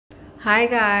Hi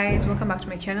guys, welcome back to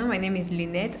my channel. My name is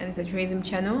Lynett and it's a tourism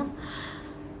channel.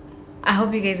 I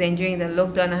hope you guys are enjoying the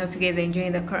lockdown. I hope you guys are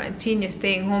enjoying the quarantine. You're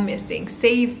staying home, you're staying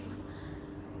safe.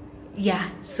 Yeah,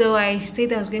 so I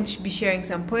said I was going to be sharing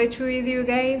some poetry with you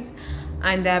guys,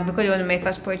 and because one of my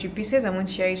first poetry pieces, I'm going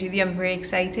to share it with you. I'm very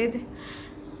excited.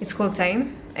 It's called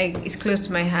Time. It's close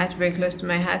to my heart, very close to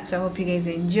my heart, so I hope you guys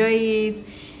enjoy it.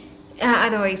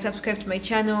 Otherwise, subscribe to my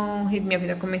channel, hit me up in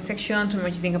the comment section, tell me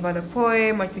what you think about the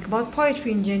poem, what you think about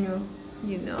poetry in general,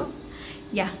 you know.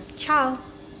 Yeah, ciao.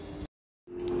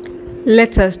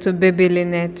 Letters to baby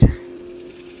Lynett.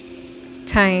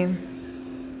 Time.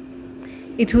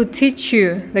 It will teach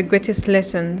you the greatest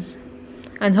lessons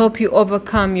and help you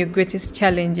overcome your greatest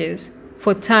challenges,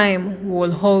 for time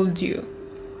will hold you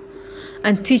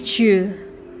and teach you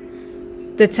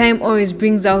that time always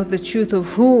brings out the truth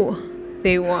of who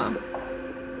they were.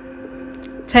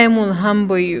 Time will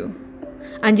humble you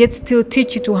and yet still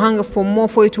teach you to hunger for more,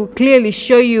 for it will clearly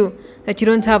show you that you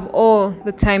don't have all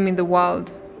the time in the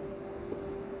world.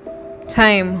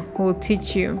 Time will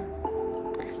teach you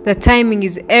that timing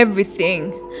is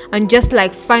everything, and just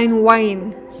like fine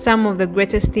wine, some of the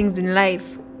greatest things in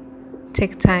life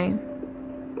take time.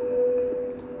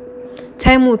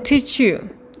 Time will teach you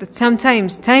that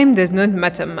sometimes time does not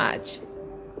matter much,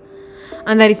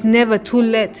 and that it's never too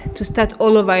late to start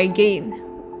all over again.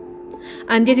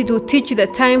 And yet it will teach you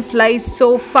that time flies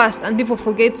so fast and people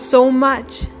forget so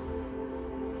much.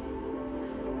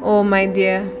 Oh my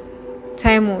dear,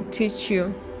 time will teach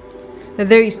you that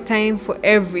there is time for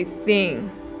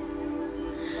everything,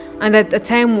 and that the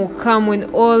time will come when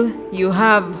all you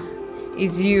have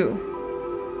is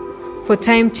you. For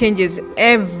time changes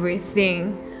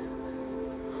everything,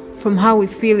 from how we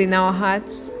feel in our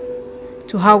hearts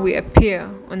to how we appear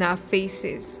on our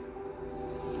faces.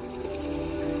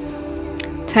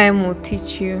 Time will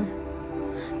teach you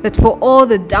that for all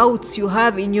the doubts you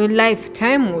have in your life,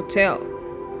 time will tell.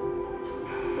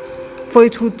 For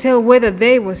it will tell whether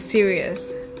they were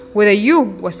serious, whether you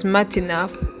were smart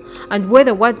enough, and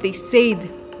whether what they said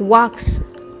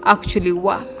actually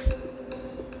works.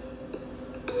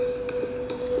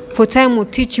 For time will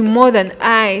teach you more than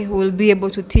I will be able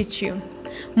to teach you,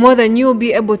 more than you will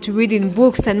be able to read in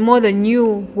books, and more than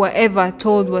you were ever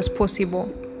told was possible.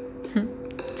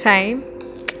 Time.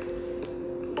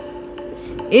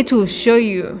 It will show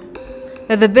you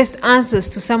that the best answers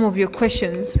to some of your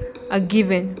questions are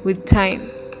given with time.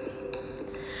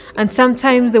 And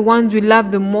sometimes the ones we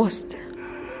love the most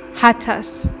hurt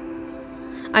us,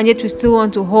 and yet we still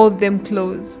want to hold them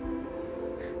close,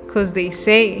 because they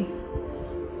say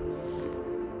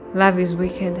love is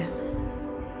wicked.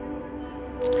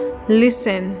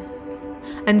 Listen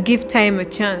and give time a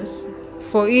chance,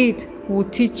 for it will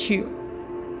teach you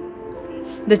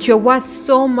that you're worth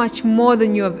so much more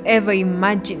than you have ever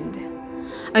imagined,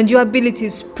 and your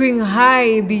abilities spring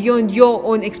high beyond your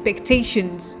own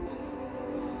expectations.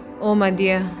 Oh my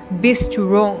dear, be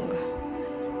strong,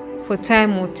 for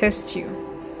time will test you,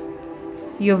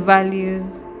 your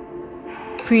values,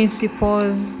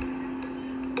 principles,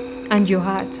 and your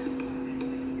heart.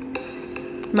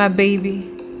 My baby,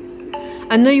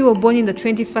 I know you were born in the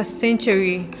 21st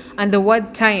century, and the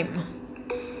word time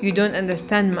you don't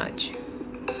understand much.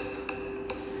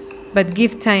 But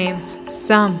give time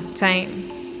some time,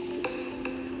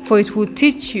 for it will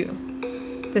teach you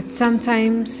that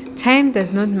sometimes time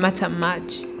does not matter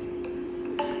much,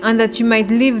 and that you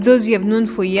might leave those you have known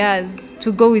for years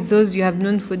to go with those you have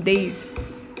known for days.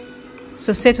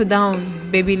 So settle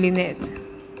down, baby Lynett,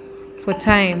 for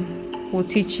time will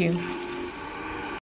teach you.